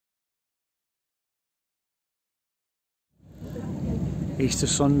Easter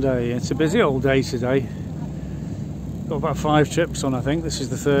Sunday. It's a busy old day today. Got about 5 trips on, I think. This is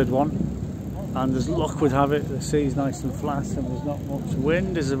the 3rd one. And as luck would have it, the sea's nice and flat and there's not much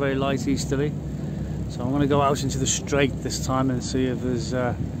wind. It's a very light easterly. So I'm going to go out into the straight this time and see if there's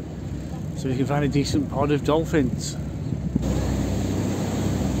so we can find a decent pod of dolphins.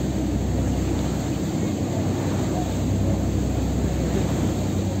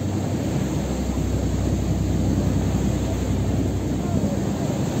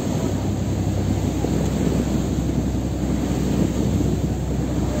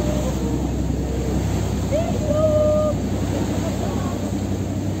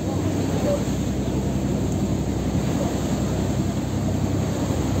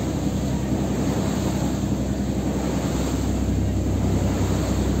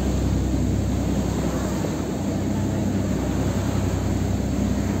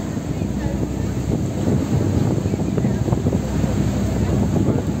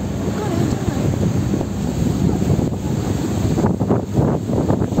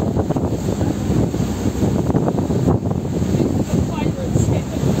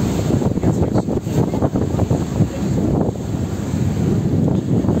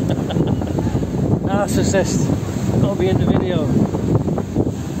 Narcissist. That'll be in the video.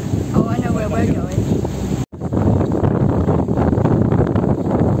 Oh, I know where we're going.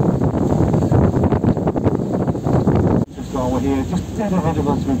 Just while we're here, just dead ahead of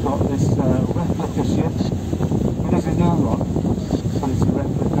us, we've got this replica ship. It is a new one, but it's a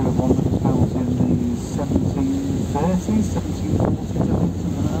replica of one that was built in the 1730s, 1740s, I think, something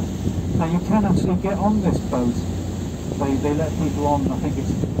like that. Now you can actually get on this boat. They let people on, I think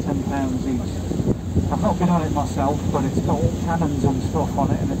it's £10 each. I've not been on it myself, but it's got all cannons and stuff on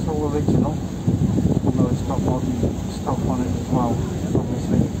it, and it's all original, although it's got modern stuff on it as well,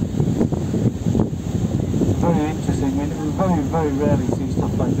 obviously. Very interesting. I mean, we very rarely see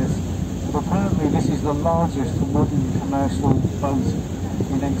stuff like this, but apparently this is the largest modern commercial boat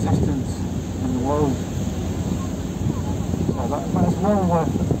in existence in the world. So that's well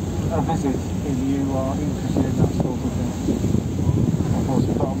worth a visit if you are interested in that sort of thing. Of course,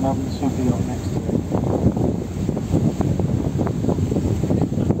 we've got a modern super yacht next to it.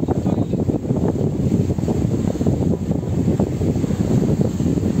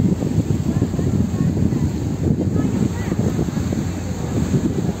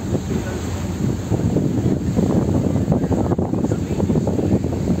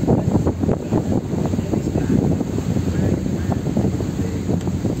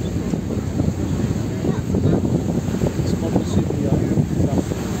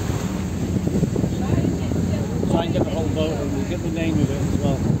 Get the name of it as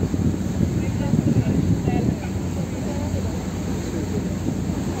well.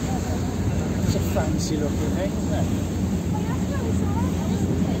 It's a fancy looking thing, isn't it?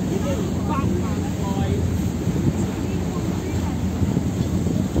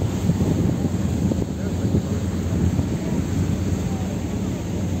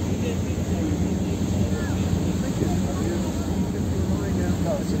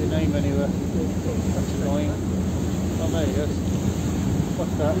 Can't see the name anywhere. That's annoying. Oh, there he goes.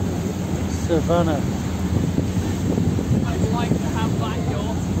 What's that? Savannah. I'd like to have that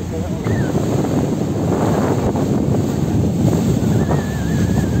yacht.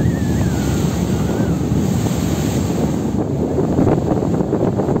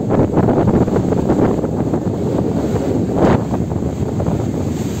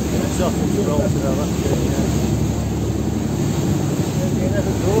 It's off and roll to that, that's good, yeah. You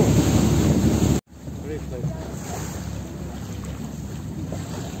never go. Briefly.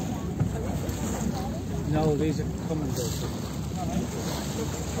 No, these are common dolphins.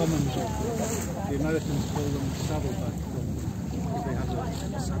 Common dolphins. The Americans call them saddleback dolphins because they have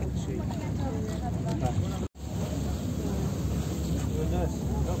a saddle sheet on the back. You're a nurse, a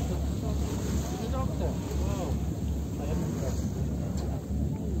doctor? You're a doctor? Wow. I am impressed.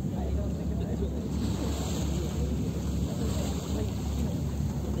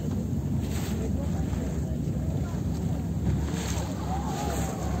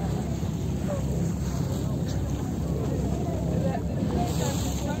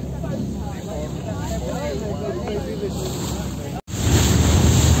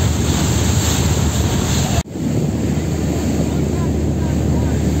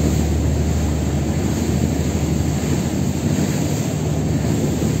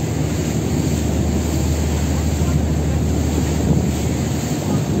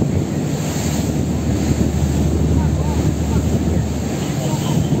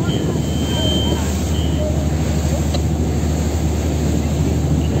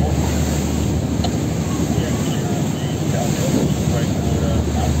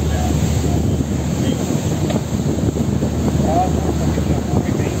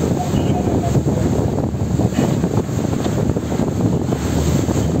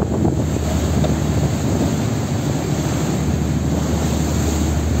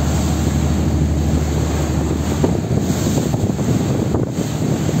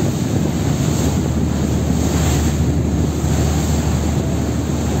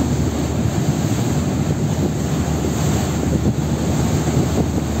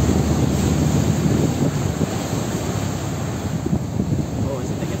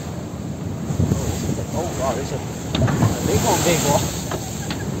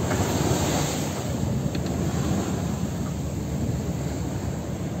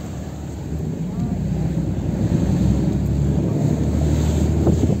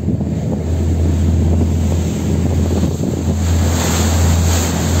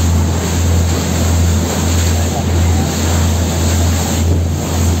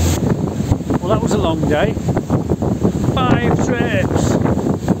 long day. 5 trips.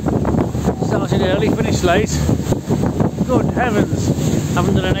 Started early, finished late. Good heavens,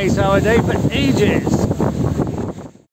 haven't done an 8-hour day for ages.